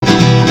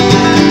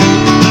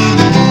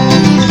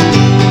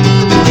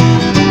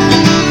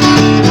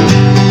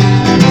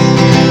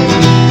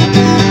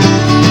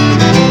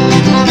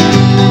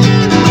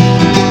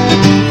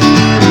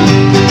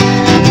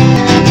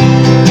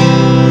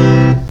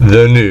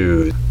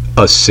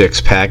A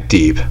Six-Pack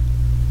Deep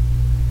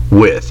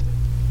with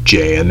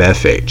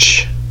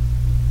JMFH.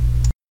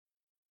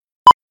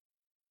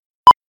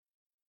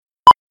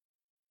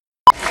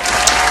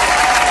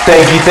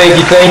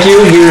 Thank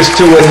you. Here's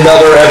to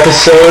another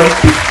episode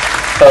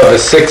of A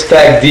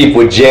Six-Pack Deep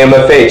with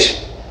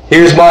JMFH.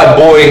 Here's my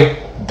boy,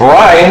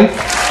 Brian.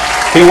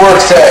 He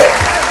works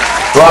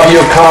at Robbie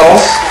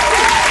O'Connell's.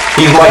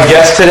 He's my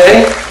guest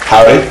today.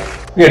 Howdy.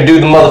 We're gonna do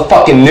the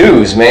motherfucking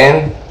news,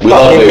 man. We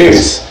love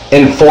news.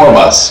 Inform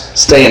us.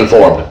 Stay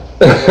informed.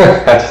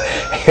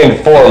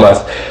 Inform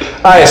us.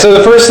 Alright, so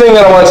the first thing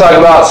that I want to talk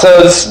about,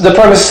 so the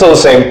premise is still the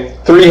same.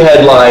 3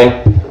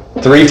 headline,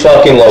 3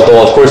 fucking local.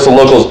 Of course, the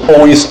local is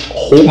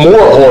always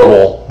more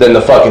horrible than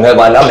the fucking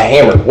headline. I'm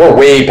hammered. We're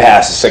way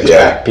past the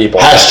six-pack, people.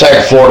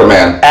 Hashtag Florida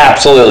man.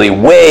 Absolutely,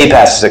 way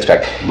past the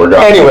six-pack. We're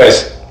gone.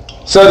 Anyways,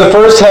 so the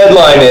first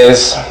headline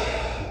is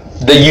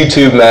the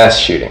YouTube mass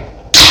shooting.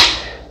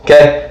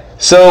 Okay?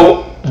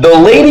 So the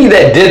lady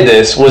that did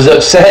this was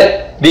upset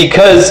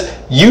because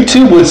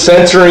YouTube was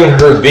censoring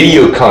her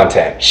video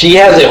content. She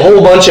has a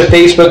whole bunch of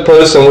Facebook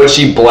posts in which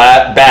she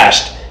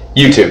bashed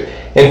YouTube.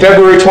 In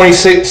February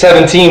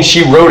 2017,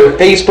 she wrote a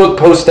Facebook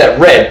post that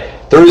read,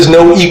 "There is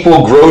no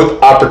equal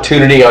growth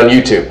opportunity on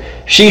YouTube."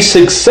 She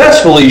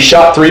successfully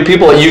shot 3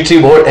 people at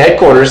YouTube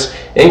headquarters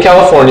in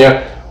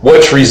California,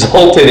 which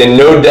resulted in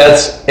no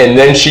deaths, and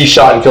then she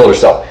shot and killed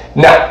herself.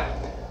 Now,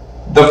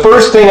 the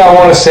first thing I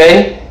want to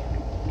say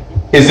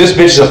is this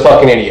bitch is a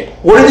fucking idiot.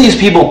 What are these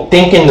people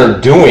thinking they're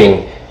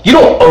doing? You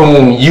don't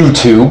own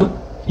YouTube.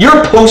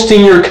 You're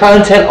posting your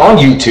content on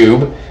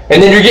YouTube,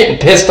 and then you're getting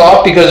pissed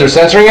off because they're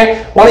censoring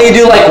it? Why don't you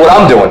do like what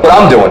I'm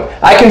doing?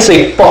 I can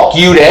say fuck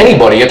you to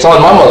anybody. It's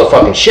on my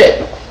motherfucking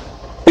shit.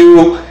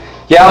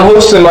 Yeah, I'm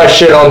hosting my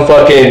shit on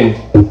fucking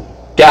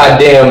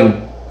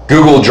goddamn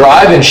Google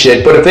Drive and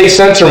shit, but if they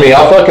censor me,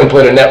 I'll fucking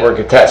put a network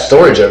attached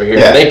storage over here,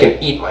 and they can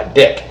eat my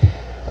dick.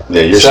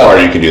 Yeah, you're smart.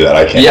 You can do that.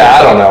 I can't. Yeah,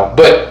 I don't know.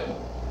 But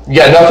you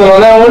got nothing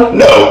on that one?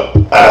 No.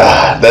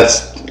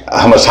 That's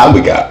how much time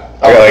we got.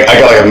 I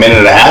got like a minute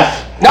and a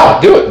half. No,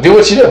 do it. Do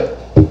what you do.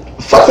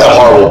 Fuck that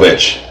horrible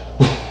bitch.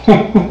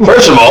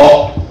 First of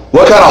all,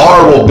 what kind of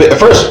horrible bitch?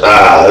 First,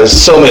 there's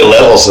so many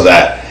levels to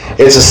that.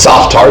 It's a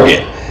soft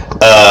target.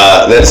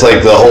 That's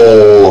like the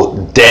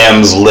whole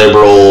Dems,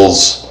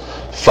 liberals,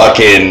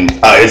 fucking.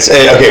 It's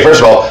okay.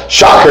 First of all,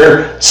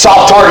 shocker,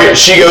 soft target.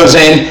 She goes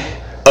in.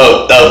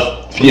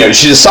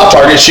 She's a soft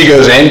target. She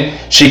goes in.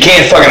 She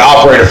can't fucking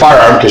operate a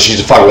firearm because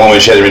she's a fucking woman.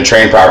 She hasn't been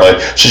trained properly,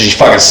 so she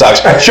fucking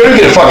sucks. She wouldn't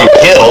get a fucking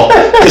kill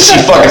because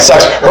she fucking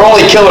sucks. Her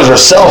only kill is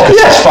herself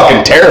because she's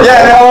fucking terrible.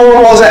 Yeah,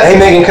 what was that? Hey,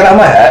 Megan, can I have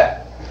my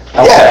hat?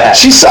 Yeah,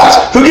 she sucks.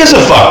 Who gives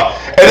a fuck?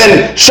 And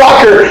then,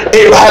 shocker,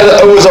 it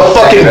was a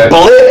fucking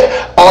blip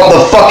on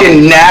the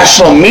fucking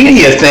national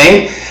media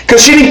thing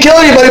because she didn't kill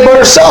anybody but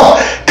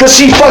herself because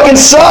she fucking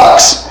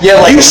sucks.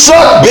 Yeah, like, you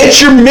suck, bitch.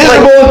 You're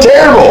miserable and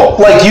terrible.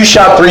 Like, you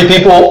shot 3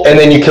 people and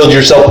then you killed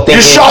yourself.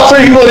 You shot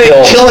 3 people and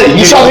didn't kill it.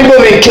 You shot people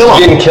and didn't kill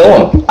them. You didn't kill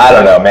them. I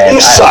don't know, man.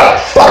 You suck.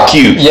 Fuck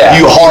you. Yeah.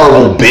 You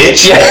horrible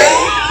bitch. Yeah.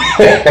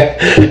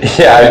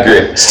 Yeah, I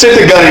agree. Stick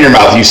the gun in your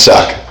mouth. You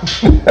suck.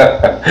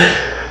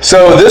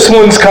 So this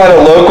one's kind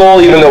of local,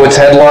 even though it's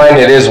headline.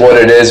 It is what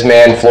it is,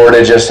 man.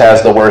 Florida just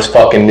has the worst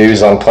fucking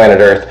news on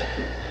planet Earth.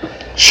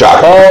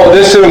 Shocking. Oh,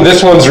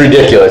 this one's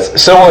ridiculous.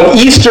 So on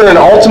Easter in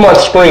Altamont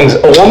Springs,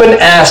 a woman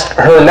asked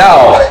her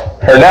now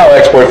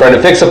ex-boyfriend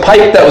to fix a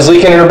pipe that was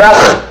leaking in her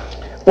bathroom.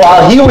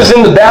 While he was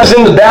in the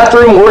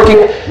bathroom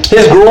working,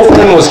 his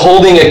girlfriend was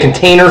holding a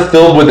container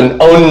filled with an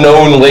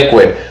unknown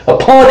liquid.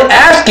 Upon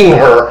asking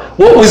her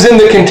what was in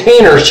the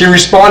container, she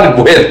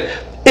responded with,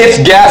 "It's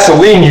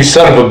gasoline, you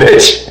son of a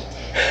bitch."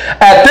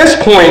 At this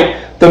point,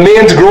 the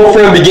man's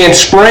girlfriend began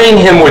spraying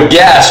him with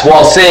gas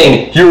while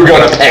saying, "You're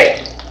gonna pay."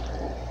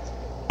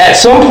 At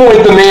some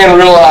point, the man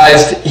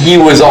realized he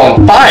was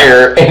on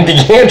fire and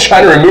began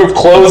trying to remove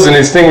clothes and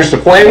extinguish the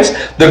flames.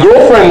 The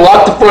girlfriend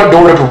locked the front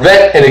door to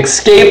prevent an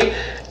escape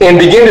and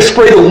began to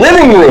spray the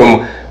living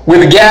room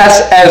with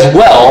gas as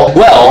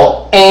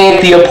well, and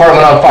the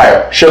apartment on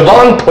fire.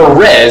 Siobhan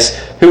Perez,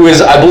 who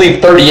is, I believe,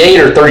 38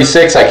 or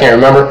 36, I can't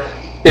remember,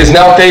 is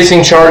now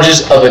facing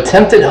charges of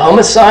attempted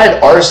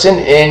homicide, arson,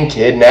 and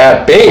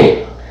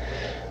kidnapping.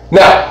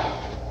 Now,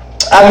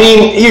 I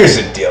mean, here's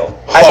the deal.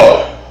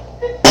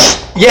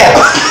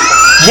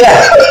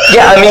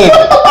 I mean,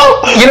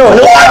 he'll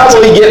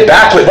probably get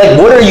back with, like,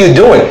 what are you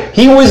doing?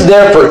 He was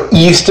there for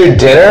Easter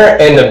dinner,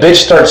 and the bitch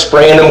starts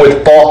spraying him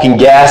with fucking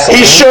gas.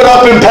 He showed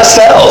up in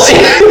pastels. And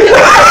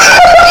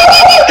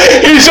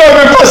he was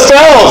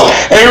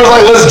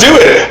like, let's do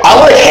it. I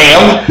like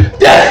ham.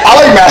 Yeah. I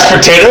like mashed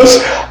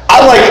potatoes.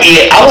 I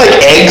like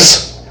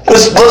eggs.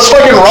 Let's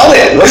fucking run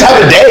it. Let's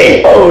have a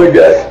day. Oh my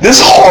god.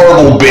 This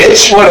horrible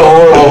bitch. What a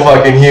horrible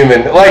fucking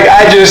human. Like,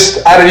 I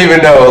don't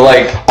even know.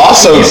 Like,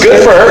 also,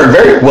 good for her.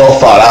 Very well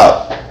thought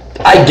out.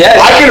 I guess.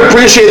 I can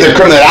appreciate the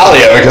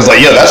criminality of it because,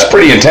 like, yeah, that's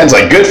pretty intense.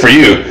 Like, good for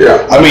you.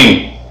 Yeah. I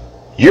mean,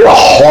 you're a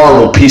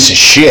horrible piece of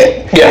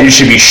shit. Yeah. You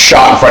should be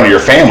shot in front of your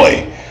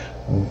family.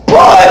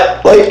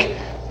 But, like,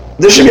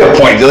 there should be a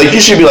point. Like, you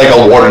should be, like,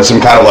 awarded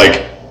some kind of,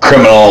 like,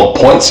 criminal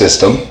point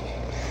system.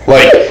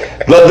 Like,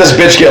 let this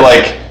bitch get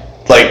like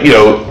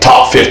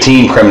top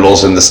 15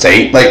 criminals in the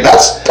state. Like,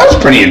 that's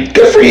pretty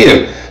good for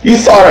you. You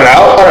thought it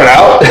out.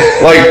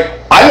 Like,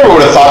 I never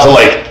would have thought to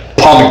like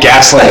pump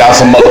gasoline down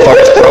some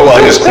motherfucker's throat while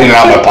he was cleaning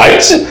out my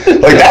pipes.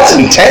 Like, that's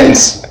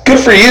intense. Good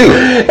for you.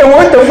 And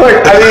what the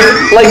fuck? I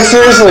mean, like,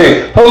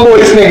 seriously,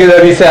 homeboy's thinking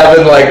that he's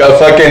having like a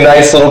fucking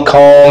nice little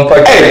calm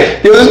fucking.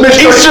 Hey, this bitch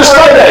Easter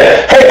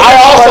Sunday. Hey, I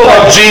also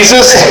love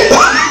Jesus.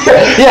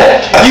 Yeah,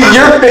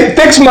 you're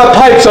fix my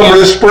pipes. I'm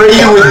gonna spray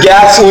you with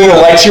gasoline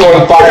and light you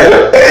on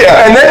fire.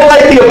 Yeah. And then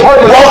light the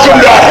apartment.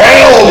 Welcome to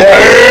hell,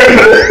 man.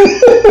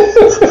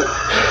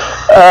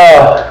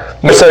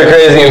 It's so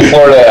crazy in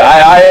Florida.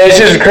 It's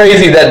just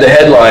crazy that the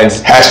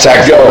headlines.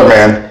 Hashtag Florida,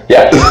 man.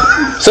 Yeah.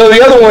 So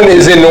the other one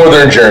is in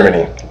northern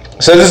Germany.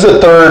 So this is the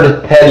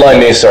third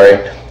headline news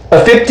story. A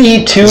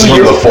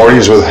 52-year... From the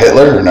 40s with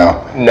Hitler, or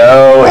no?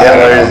 No,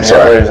 Hitler's. I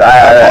mean,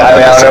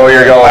 I don't know where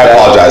you're going with I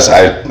apologize.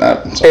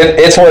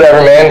 It's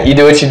whatever, man. You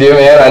do what you do,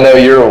 man. I know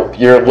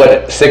you're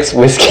what, 6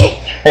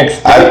 whiskey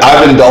drinks?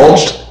 I've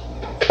indulged.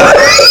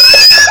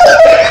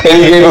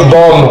 And you gave a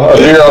bum a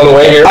beer on the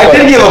way here. I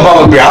did give a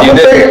bum a beer.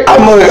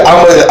 I'm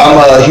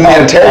a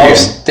humanitarian.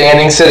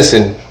 Outstanding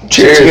citizen.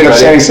 Cheers to being an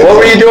outstanding citizen. What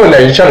were you doing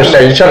there? You trying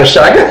to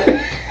shotgun?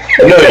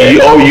 No,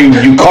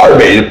 you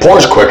carbate. It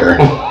pours quicker.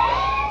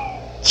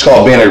 It's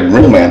called being a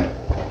real man.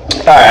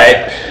 All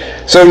right.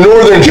 So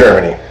northern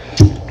Germany,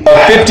 a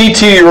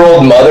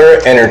 52-year-old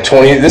mother and her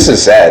this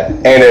is sad,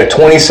 and a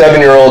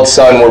 27-year-old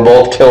son were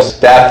both killed.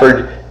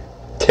 Stafford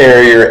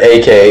Terrier,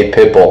 aka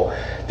Pitbull.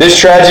 This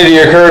tragedy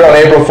occurred on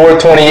April 4th,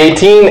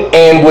 2018,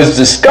 and was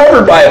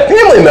discovered by a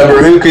family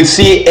member who could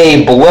see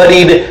a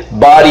bloodied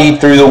body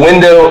through the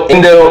window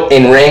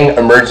and rang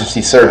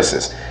emergency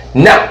services.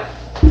 Now,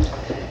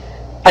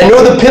 I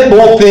know the pit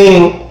bull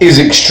thing is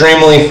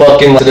extremely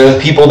fucking... There's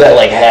people that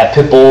like have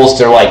pit bulls,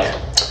 they're like,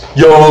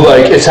 yo,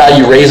 like, it's how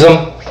you raise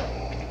them.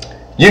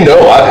 You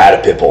know I've had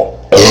a pit bull.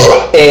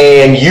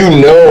 And you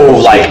know,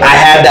 like, I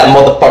had that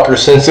motherfucker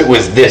since it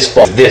was this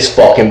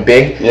fucking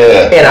big.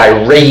 Yeah. And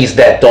I raised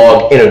that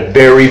dog in a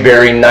very,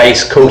 very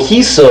nice,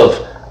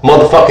 cohesive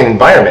motherfucking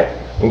environment.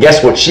 And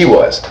guess what she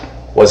was?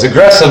 Was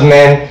aggressive,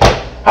 man.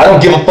 I don't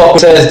give a fuck what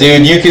it says,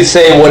 dude. You could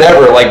say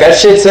whatever. Like, that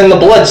shit's in the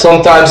blood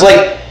sometimes.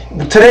 Like,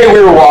 today we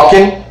were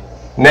walking,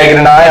 Megan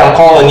and I'm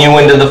calling you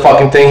into the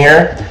fucking thing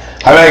here.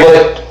 Hi,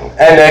 Megan.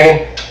 And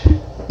Megan.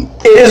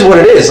 It is what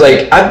it is.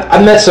 Like,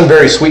 I've met some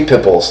very sweet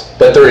pit bulls,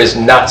 but there is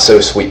not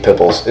so sweet pit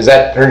bulls. Is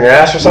that hurting your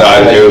ass or something? No,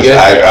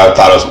 I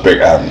thought it was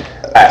big.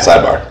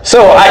 Sidebar.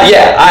 So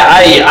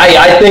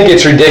I think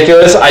it's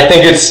ridiculous. I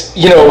think it's,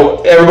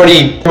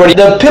 everybody.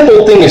 The pit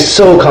bull thing is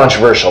so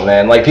controversial,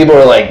 man. Like, people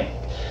are like,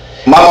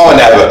 my mom and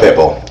dad have a pit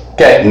bull.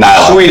 Okay.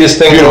 Nyla. Sweetest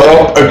thing in the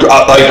world.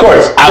 Like, of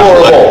course.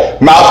 Absolutely.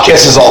 Mouth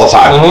kisses all the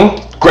time.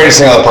 Mm-hmm. Greatest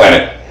thing on the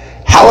planet.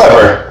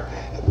 However,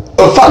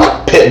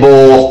 fuck pit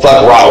bull,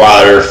 fuck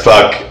Rottweiler,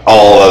 fuck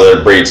all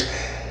other breeds.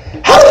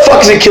 How the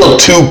fuck has it killed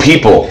 2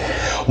 people?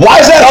 Why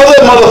is that other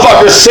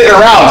motherfucker sitting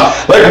around?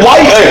 Like,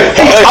 why? Hey,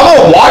 I'm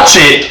gonna watch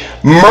it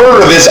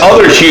murder this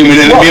other human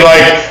and be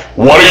like,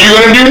 what are you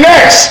gonna do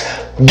next?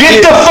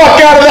 Get the fuck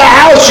out of the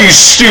house, you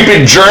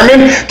stupid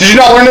German! Did you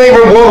not learn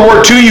anything from World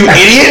War II, you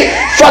idiot?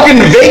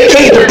 Fucking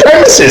vacate the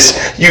premises,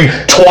 you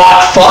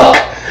twat fuck!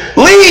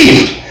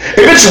 Leave!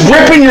 If it's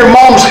ripping your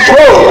mom's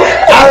throat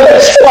out of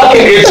its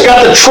fucking, it's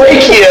got the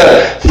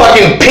trachea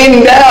fucking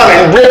pinned down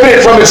and ripping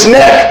it from its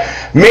neck,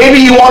 maybe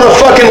you want to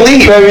fucking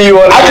leave. Maybe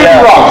you want to. I could be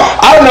wrong.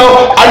 I don't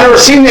know. I've never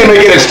seen him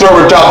get his throat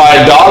ripped out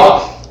by a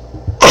dog.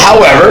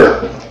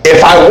 However,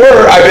 if I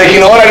were, I'd be like,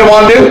 you know what I don't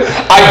want to do?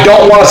 I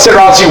don't want to sit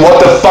around and see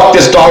what the fuck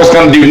this dog is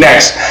going to do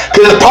next.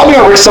 Because it's probably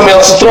going to rip somebody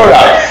else's throat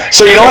out.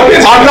 So you know what?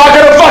 I'm not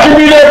going to fucking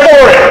be there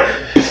for it.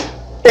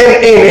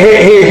 But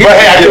hey,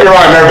 I could be wrong.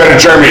 I've never been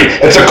to Germany.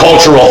 It's a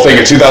cultural thing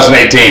in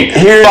 2018.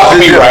 Fuck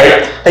me,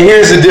 right? And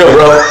here's the deal,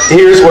 bro.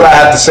 Here's what I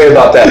have to say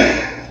about that.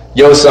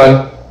 Yo,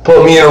 son,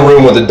 put me in a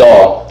room with a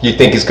dog. You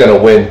think it's going to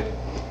win?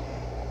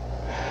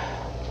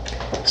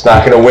 It's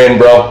not going to win,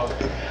 bro.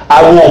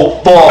 I will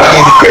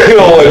fucking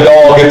kill a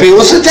dog if he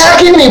was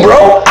attacking me,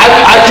 bro.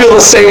 I feel the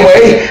same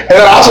way. And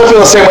then I also feel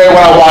the same way when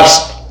I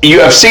watch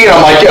UFC, and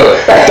I'm like, yo,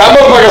 that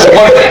motherfucker's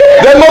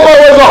 115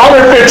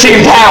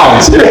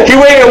 pounds. He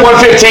weighed in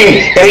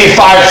 115, and he's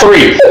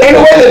 5'3". Ain't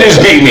no way that dude's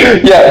beat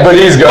me. Yeah, but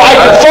he's good. By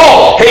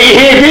default,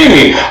 he beat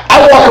me.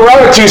 I walk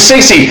around at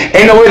 260.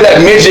 Ain't no way that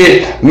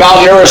midget,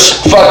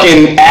 malnourished,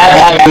 fucking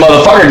ab-having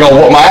motherfucker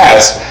gonna whoop my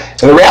ass.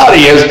 And the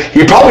reality is,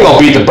 he probably gonna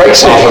beat the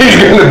brakes off of me.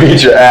 He's gonna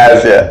beat your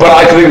ass, yeah. But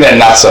I think that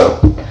not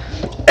so.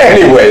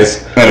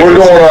 Anyways, we're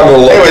going on to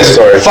the local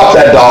story. Fuck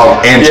that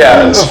dog and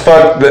Germans.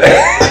 Fuck the...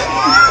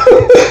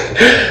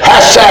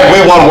 Hashtag we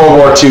won World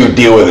War II,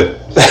 deal with it.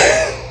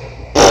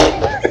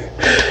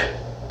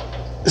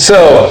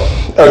 So,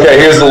 okay,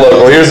 here's the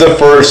local. Here's the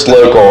first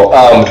local.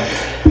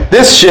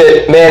 This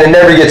shit, man, it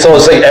never gets old.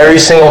 It's like every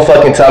single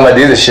fucking time I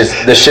do this shit,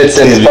 the shit's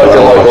in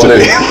fucking local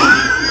news.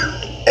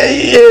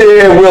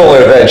 It will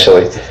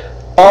eventually.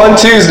 On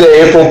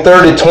Tuesday, April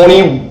 3rd, a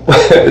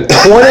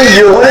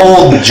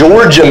 20-year-old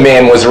Georgia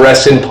man was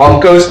arrested in Palm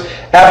Coast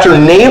after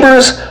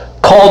neighbors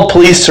called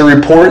police to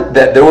report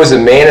that there was a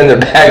man in their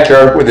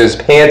backyard with his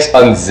pants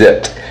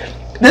unzipped.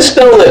 This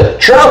fella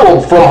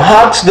traveled from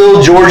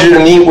Hawksville, Georgia to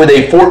meet with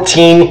a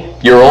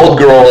 14-year-old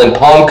girl in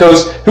Palm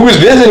Coast who was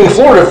visiting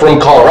Florida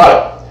from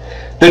Colorado.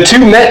 The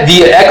two met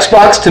via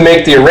Xbox to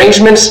make the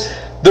arrangements.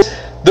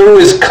 There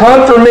was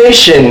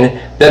confirmation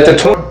that the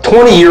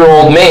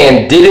 20-year-old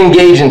man did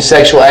engage in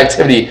sexual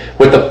activity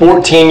with the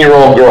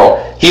 14-year-old girl.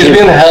 He's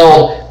been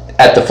held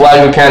at the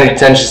Flagler County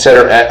Detention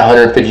Center at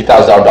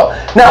 $150,000 bail.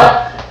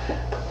 Now,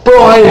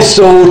 bro, I am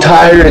so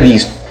tired of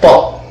these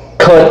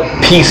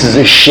cunt pieces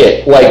of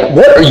shit. Like,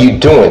 what are you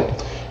doing?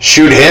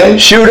 Shoot him.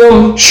 Shoot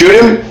him. Shoot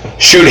him.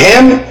 Shoot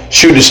him.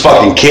 Shoot his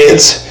fucking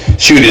kids.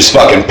 Shoot his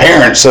fucking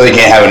parents so they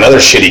can't have another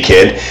shitty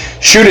kid.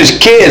 Shoot his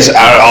kids.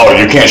 Oh,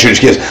 you can't shoot his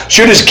kids.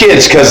 Shoot his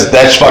kids because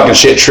that fucking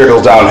shit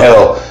trickles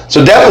downhill.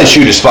 So definitely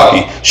shoot his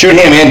fucking. Shoot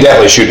him and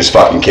definitely shoot his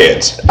fucking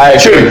kids.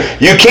 Shoot him.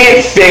 You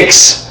can't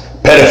fix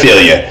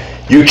pedophilia.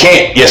 You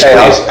can't. Yes, hey,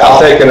 please. I'll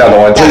take another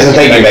one. Please and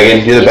thank you,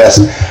 Megan. You're the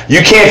best.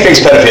 You can't fix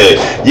pedophilia.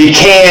 You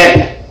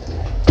can't.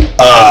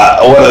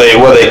 What do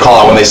they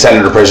call it when they send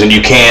her to prison?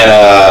 You can't.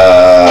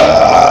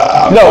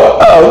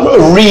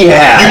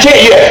 Rehab. You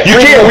can't. Yeah.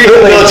 You can't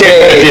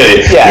rehabilitate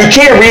pedophilia. Yeah. You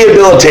can't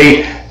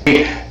rehabilitate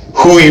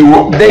who you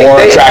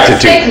are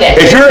attracted to.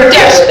 If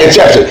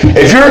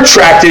you're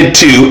attracted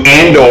to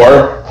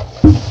and/or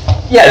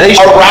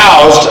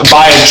aroused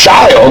by a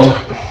child.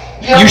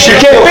 You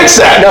can't fix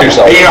that. No.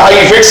 And you know how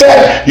you fix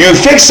that? You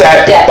fix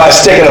that by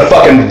sticking a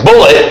fucking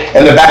bullet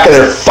in the back of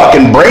their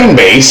fucking brain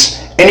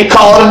base, and you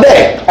call it a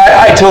day.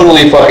 I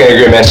totally fucking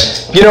agree, man.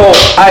 You know,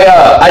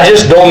 I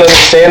just don't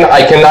understand.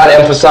 I cannot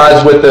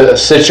emphasize with the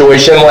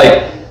situation.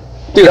 Like,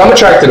 dude, I'm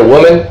attracted to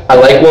women. I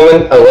like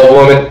women. I love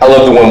women. I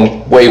love the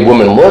way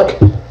women look.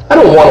 I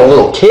don't want a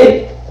little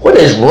kid. What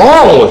is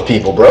wrong with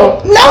people,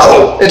 bro?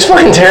 No. It's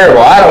fucking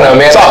terrible. I don't know,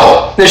 man. It's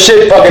awful. This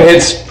shit fucking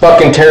hits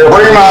fucking terrible.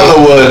 Bring them out of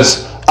the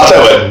woods. I'll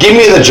tell you what, give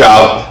me the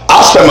job.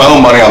 I'll spend my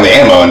own money on the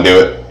ammo and do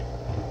it.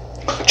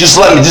 Just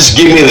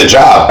give me the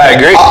job. I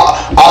agree.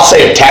 I'll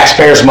save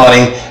taxpayers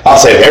money. I'll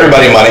save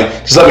everybody money.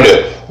 Just let me do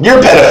it. You're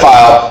a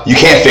pedophile. You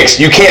can't fix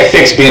being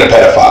a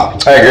pedophile.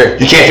 I agree.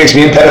 You can't fix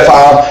being a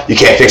pedophile. You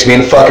can't fix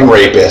being a fucking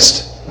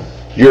rapist.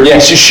 You're a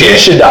piece of shit. You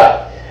should die.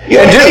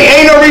 Yeah, dude,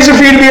 ain't no reason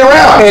for you to be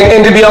around.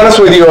 And to be honest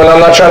with you, and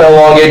I'm not trying to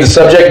elongate the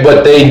subject,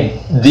 but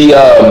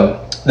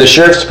the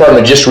Sheriff's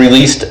Department just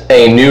released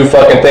a new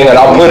fucking thing, and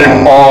I'll put it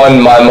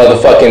on my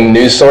motherfucking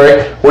news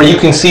story, where you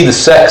can see the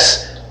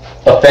sex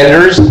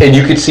offenders and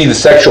you can see the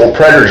sexual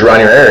predators around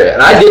your area.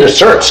 And I did a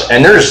search,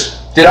 and I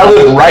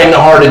live right in the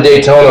heart of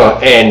Daytona,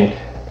 and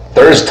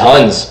there's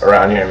tons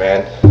around here,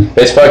 man.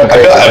 It's fucking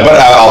crazy. But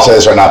I'll say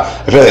this right now.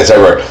 I feel like it's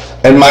everywhere.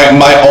 And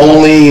my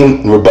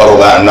only rebuttal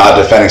to that, I'm not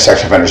defending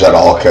sex offenders at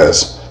all,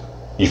 because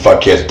you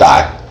fuck kids,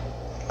 die.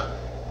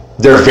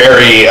 They're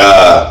very,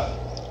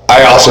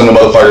 I also know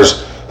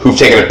motherfuckers who've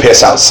taken a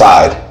piss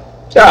outside.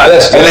 Yeah,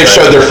 that's and they've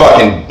showed their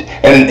fucking,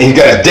 and he's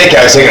got his dick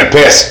out, he's taking a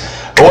piss.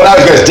 But when I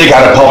was got his dick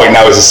out in public,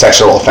 now he's a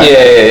sexual offender.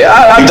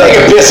 Yeah. You take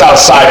a piss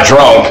outside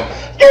drunk,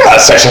 you're not a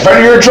sex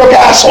offender, you're a drunk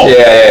asshole.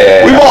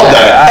 Yeah. We've all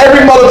done it.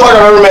 Every motherfucker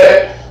I've ever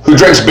met who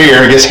drinks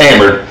beer and gets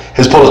hammered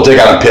has pulled his dick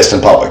out and pissed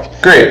in public.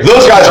 Great.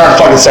 Those guys aren't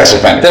fucking sex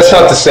offenders. That's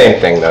not the same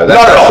thing, though. No.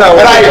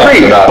 And I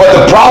agree. But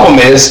the problem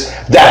is,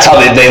 that's how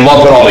they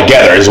lump it all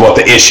together, is what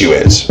the issue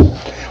is.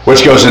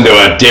 Which goes into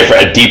a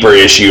deeper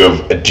issue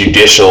of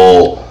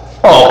judicial...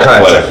 All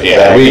kinds of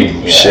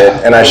shit.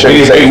 And I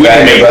shouldn't say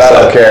faggot, but I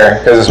don't care,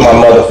 because it's my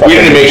motherfucking... We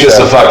didn't make this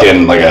a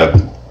fucking, like a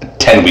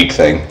 10-week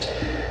thing.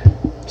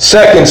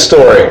 Second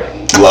story.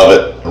 Love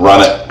it.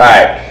 Run it.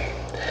 Alright.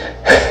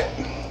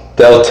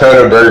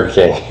 Deltona Burger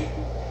King.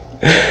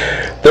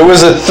 There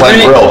was a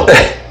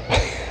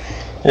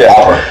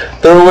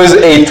There was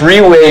a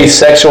three-way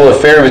sexual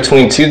affair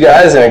between two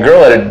guys and a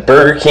girl at a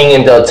Burger King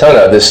in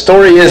Deltona. The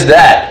story is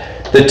that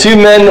the two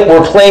men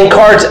were playing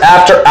cards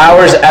after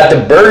hours at the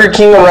Burger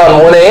King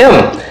around 1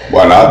 a.m.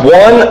 Why not?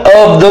 One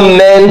of the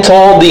men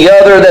told the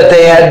other that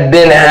they had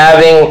been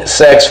having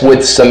sex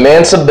with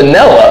Samantha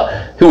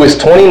Benella, who was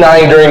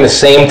 29 during the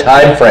same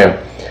time frame.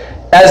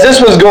 As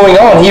this was going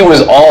on, he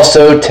was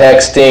also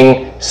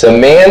texting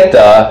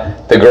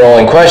Samantha, the girl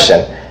in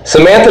question.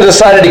 Samantha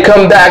decided to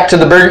come back to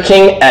the Burger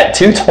King at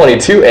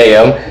 2:22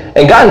 a.m.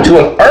 and got into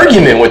an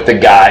argument with the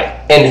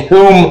guy, and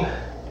whom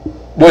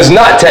was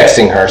not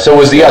texting her, so it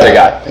was the other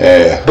guy.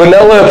 Yeah.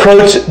 Benella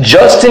approached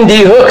Justin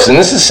D. Hooks, and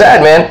this is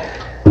sad, man,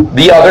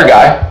 the other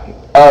guy,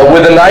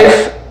 with a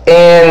knife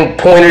and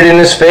pointed in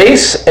his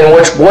face, and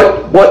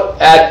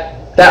what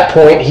at that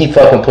point, he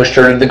fucking pushed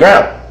her to the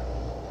ground.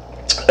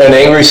 An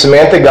angry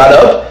Samantha got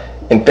up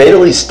and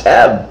fatally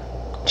stabbed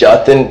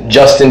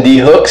Justin D.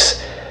 Hooks.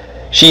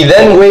 She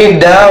then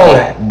waved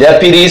down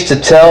deputies to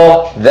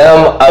tell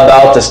them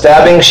about the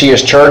stabbing. She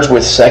is charged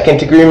with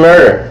second-degree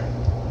murder.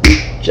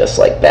 Just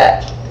like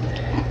that.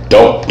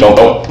 Don't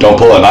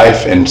pull a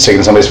knife and stick it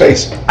in somebody's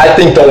face. I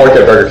think don't work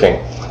at Burger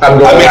King. I'm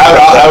going.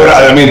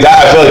 I mean,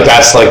 that, I feel like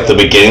that's like the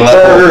beginning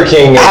level. Burger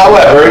King.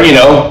 However, you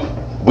know,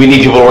 we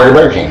need people to work at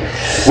Burger King.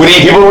 We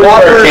need people to work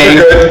at Burger King.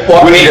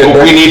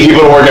 We need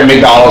people to work at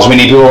McDonald's. We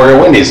need people to work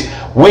at Wendy's.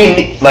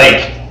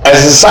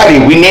 As a society,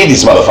 we need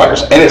these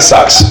motherfuckers, and it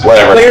sucks.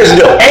 Whatever. But here's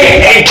the deal.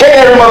 Hey, can't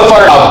every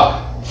motherfucker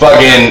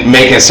fucking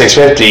making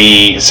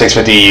 $6,500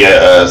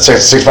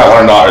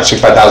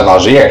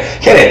 $65,000 a year?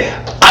 Can it?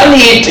 I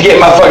need to get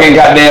my fucking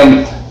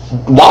goddamn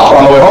Whopper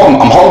on the way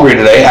home. I'm hungry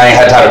today. I ain't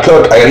had time to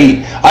cook. I gotta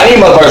eat. I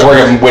need motherfuckers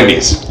working at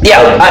Wendy's.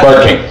 Yeah,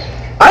 Burger King.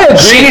 I agree.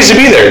 She needs to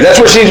be there.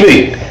 That's where she needs to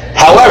be.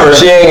 However,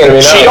 she ain't gonna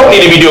be. She don't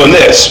need to be doing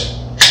this.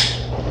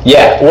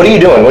 Yeah, what are you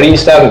doing? What are you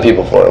stabbing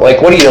people for?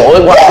 Like, what are you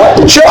doing? What?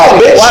 Shut up,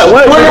 bitch.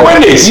 Work at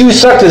Wendy's. You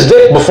sucked his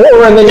dick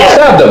before and then you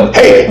stabbed him.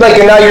 Hey. Like,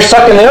 and now you're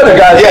sucking the other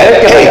guy's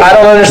dick. Hey. Like, I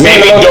don't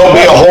understand. Maybe don't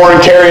be a whore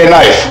and carry a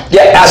knife.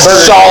 Yeah,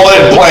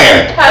 solid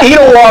plan. Eat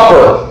a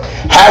Whopper.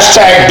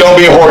 Hashtag don't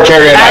be a whore,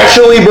 carry a knife.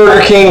 Actually, Burger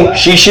King,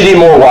 she should eat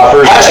more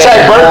Whoppers.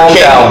 Hashtag Burger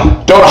King,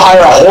 don't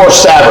hire whore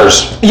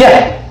stabbers.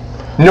 Yeah.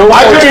 No,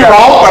 I could be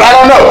wrong, but I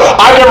don't know.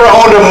 I've never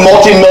owned a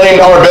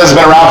multi-million-dollar business,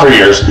 been around for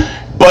years.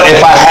 But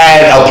if I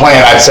had a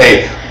plan, I'd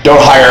say,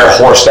 don't hire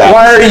whore stabbers.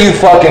 Why are you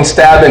fucking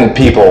stabbing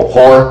people,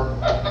 whore?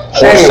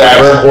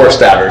 Stabber. Whore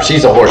stabber.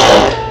 She's a whore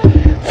stabber.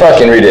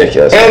 Fucking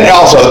ridiculous. And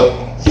also,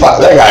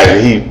 that guy,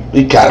 he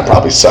kind of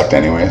probably sucked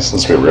anyways.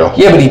 Let's be real.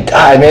 Yeah, but he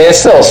died, man. It's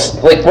still,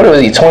 like, what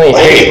was he, 20?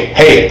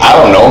 Hey, I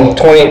don't know him.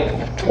 20,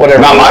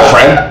 whatever. Not my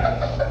friend. I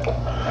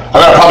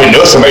mean, I probably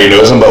know somebody who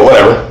knows him, but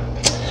whatever.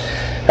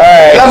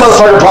 Alright. That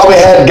motherfucker probably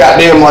had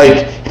goddamn,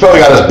 like, he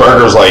probably got his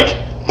burgers, like,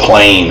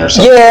 plain or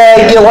something.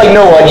 Yeah, you like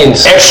no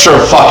onions. Extra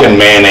fucking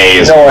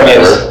mayonnaise. No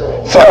onions.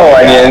 No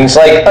onions.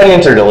 Like,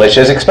 onions are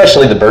delicious,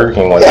 especially the Burger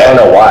King ones. Yeah. I don't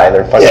know why.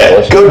 They're fucking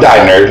delicious. Go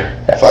die, nerd.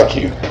 Yeah. Fuck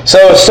you.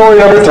 So, story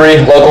number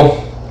 3,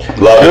 local.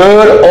 Love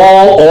Good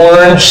old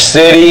Orange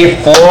City,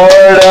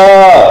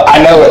 Florida. I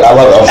know it. I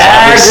love it.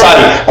 I'm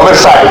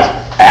excited.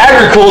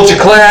 Agriculture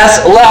class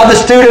allowed the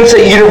students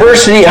at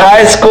University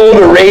High School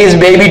to raise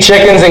baby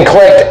chickens and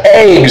collect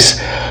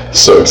eggs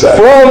So excited.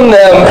 from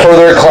them for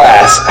their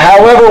class.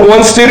 However,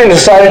 one student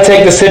decided to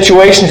take the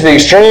situation to the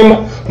extreme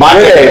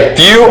with a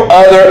few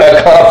other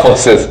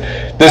accomplices.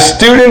 The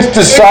students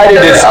decided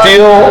to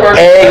steal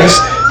eggs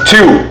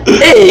to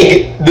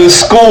egg the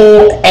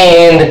school,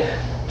 and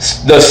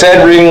the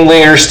said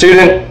ringleader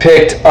student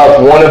picked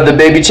up one of the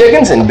baby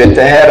chickens and bit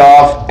the head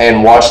off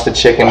and watched the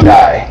chicken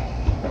die.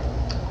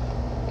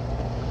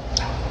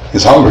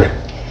 He's hungry.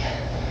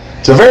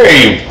 It's a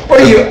very...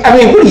 What are you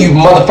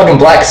motherfucking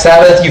Black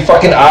Sabbath, you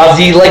fucking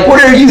Ozzy? Like,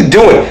 what are you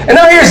doing? And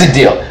now here's the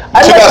deal.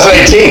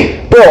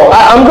 2018. Bro,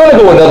 I'm going to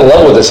go another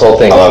level with this whole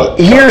thing. I love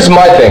it. Here's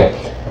my thing.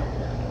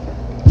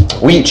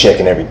 We eat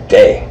chicken every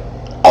day.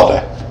 All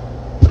day.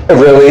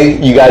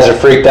 Really? You guys are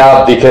freaked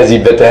out because he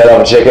bit the head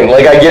off a chicken?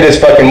 Like, I get it's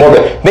fucking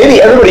morbid.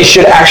 Maybe everybody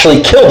should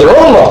actually kill their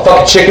own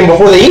motherfucking chicken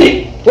before they eat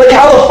it. Like,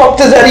 how the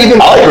fuck does that even...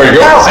 I like where you're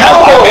going.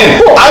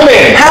 I'm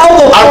in.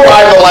 I'm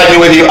riding the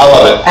lightning with you. I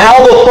love it. How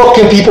the fuck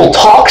can people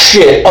talk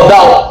shit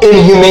about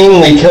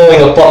inhumanely killing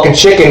a fucking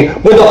chicken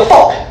when the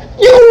fuck...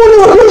 You go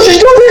into a grocery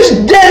store,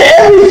 there's dead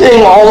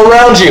everything all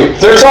around you.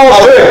 There's a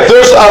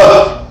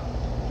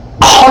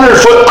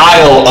 100-foot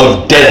aisle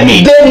of dead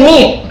meat. Dead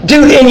meat.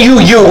 Dude, and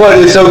what,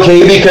 it's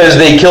okay because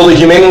they killed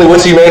it humanely?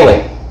 What's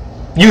humanely?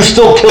 You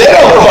still killed it. They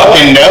don't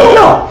fucking know.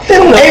 No,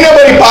 they don't know. Ain't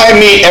nobody buying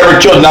meat ever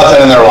killed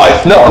nothing in their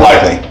life. No. More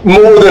likely.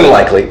 More than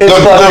likely. It's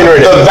fucking The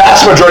ridiculous.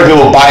 vast majority of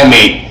people buy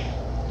meat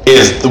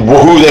is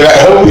who they...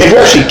 Have you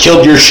actually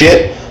killed your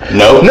shit?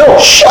 No. No.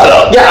 Shut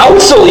up. Yeah, I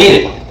would still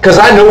eat it. Because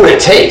I know what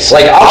it tastes.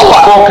 Like, I'll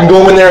fucking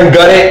go in there and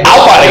gut it.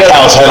 I'll bite a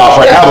cow's head off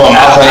right now, but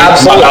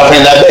my mouth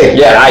ain't that big.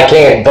 Yeah, I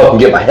can't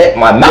fucking get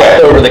my mouth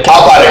over the cow.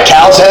 I'll bite a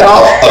cow's head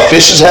off, a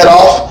fish's head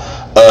off,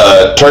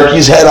 a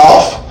turkey's head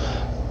off,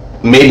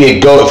 maybe a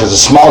goat if it's a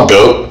small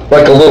goat.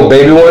 Like a little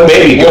baby one?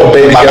 Baby goat.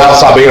 My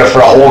mouth's not big enough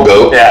for a whole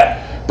goat.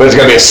 Yeah. But it's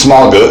gotta be a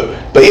small goat.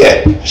 But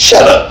yeah,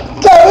 shut up.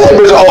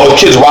 Oh,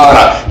 kids wilding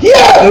out.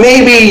 Yeah,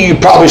 maybe you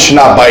probably should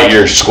not bite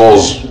your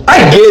school's...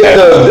 I get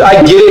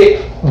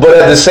it.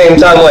 But at the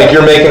same time, like,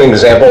 you're making an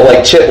example,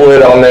 like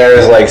Chitwood on there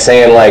is like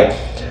saying like,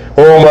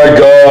 oh my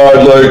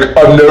god, like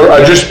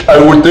I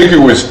would think it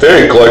was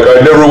fake, like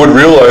I never would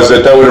realize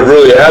that would have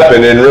really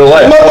happened in real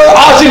life. But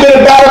Ozzy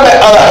been a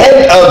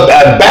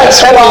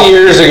bat's head off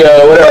years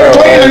ago, whatever.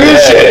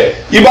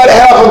 Shit. You bite a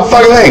head off a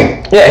fucking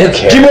thing. Yeah, who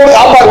cares?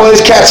 I'll bite one of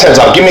these cat's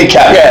heads off. Give me a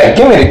cat. Yeah,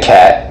 give me the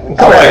cat.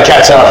 I'll bite a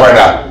cat's head off right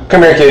now.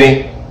 Come here,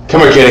 kitty.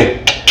 Come here, kitty.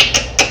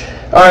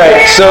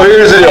 Alright, so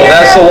here's the deal.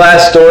 That's the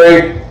last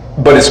story.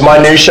 But it's my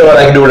new show and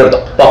I can do whatever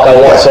the fuck I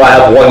want, so I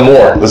have one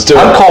more. Let's do it.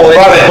 I'm calling it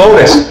the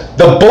bonus.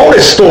 The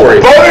bonus story.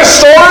 Bonus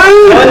story?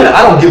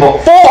 I don't give a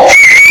fuck.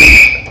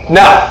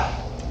 Now,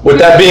 with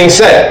that being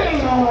said.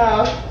 Oh,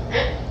 wow.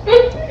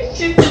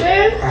 She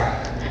said.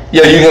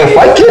 Yeah, you gonna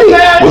fight, kitty?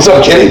 What's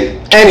up, kitty?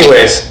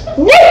 Anyways.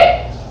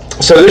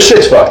 So this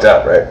shit's fucked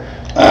up, right?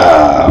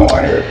 I don't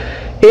want to hear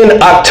it. In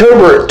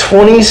October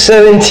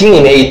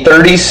 2017, a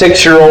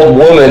 36-year-old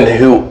woman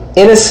who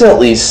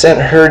innocently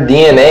sent her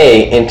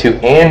DNA into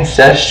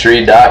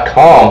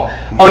Ancestry.com,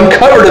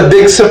 uncovered a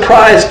big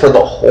surprise for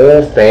the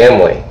whole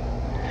family.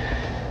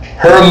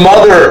 Her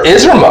mother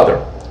is her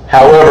mother.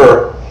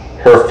 However,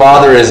 her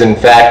father is in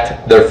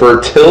fact the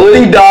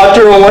fertility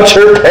doctor on which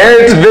her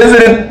parents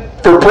visited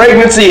for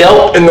pregnancy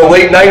help in the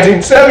late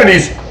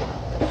 1970s.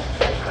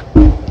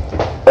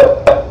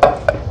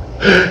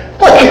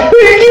 Like, are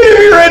you kidding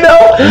me right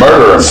now?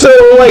 Murder him. So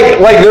like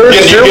there's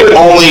The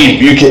only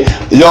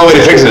way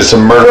to fix it is to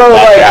murder Bro,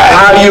 that like, guy.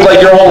 how do you,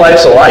 like, your whole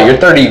life's a lie. You're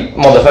 30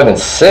 motherfucking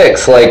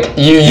 6. Like,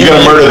 you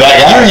gonna murder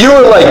that guy? You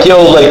were like, yo,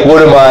 like,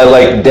 what am I,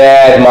 like,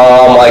 dad,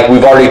 mom, like,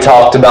 we've already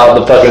talked about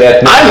the fucking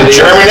ethnicity. I'm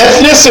German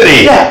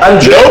ethnicity. Yeah, I'm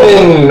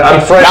German,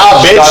 I'm French. Nah,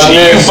 bitch,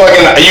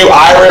 you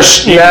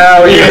Irish, you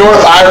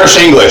North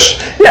Irish English.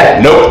 Yeah.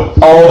 Nope.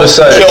 All of a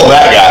sudden. Kill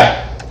that guy.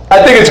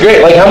 I think it's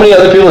great. Like, how many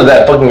other people did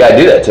that fucking guy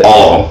do that to?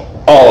 All of them.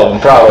 All of them,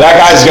 probably. That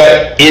guy's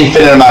got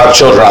infinite amount of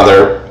children out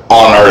there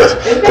on Earth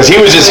because he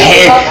was just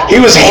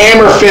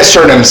hammer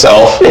fisting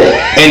himself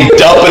and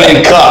dumping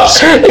in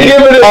cups and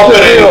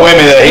dumping in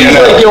women that he He's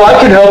knew. like, yo, I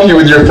can help you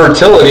with your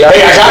fertility.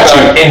 Hey, I got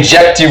you.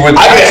 Inject you with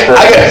I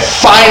got a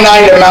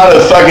finite amount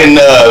of fucking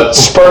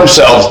sperm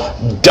cells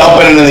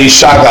dumping into these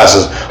shot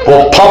glasses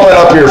while pumping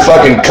up your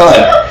fucking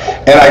cunt,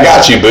 and I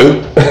got you,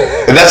 boo.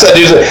 And that's that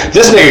dude.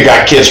 This nigga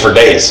got kids for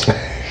days.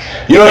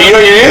 You know what you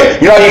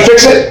do? You know how you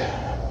fix it?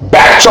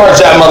 Back charge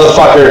that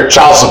motherfucker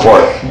child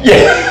support.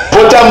 Yeah.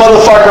 Put that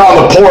motherfucker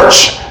on the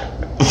porch,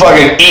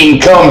 fucking eating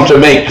cum to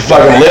make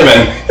fucking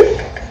living.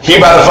 He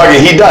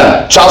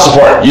done. Child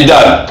support, you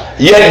done.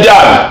 You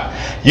done.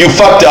 You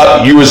fucked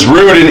up. You was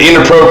rude and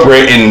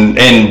inappropriate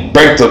and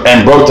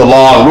broke the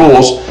law and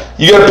rules.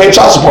 You gotta pay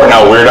child support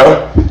now,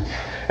 weirdo.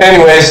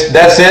 Anyways,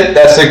 that's it.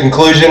 That's the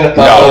conclusion.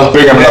 No,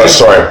 bring him another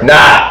story.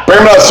 Nah. Bring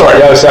him another story.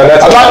 Yo, son,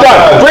 that's I'm not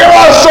done. Bring him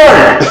another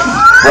story.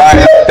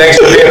 Ryan, thanks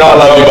for being on.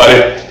 Love you,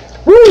 buddy.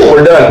 Woo,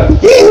 we're done.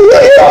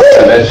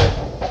 Yeah. Bitch.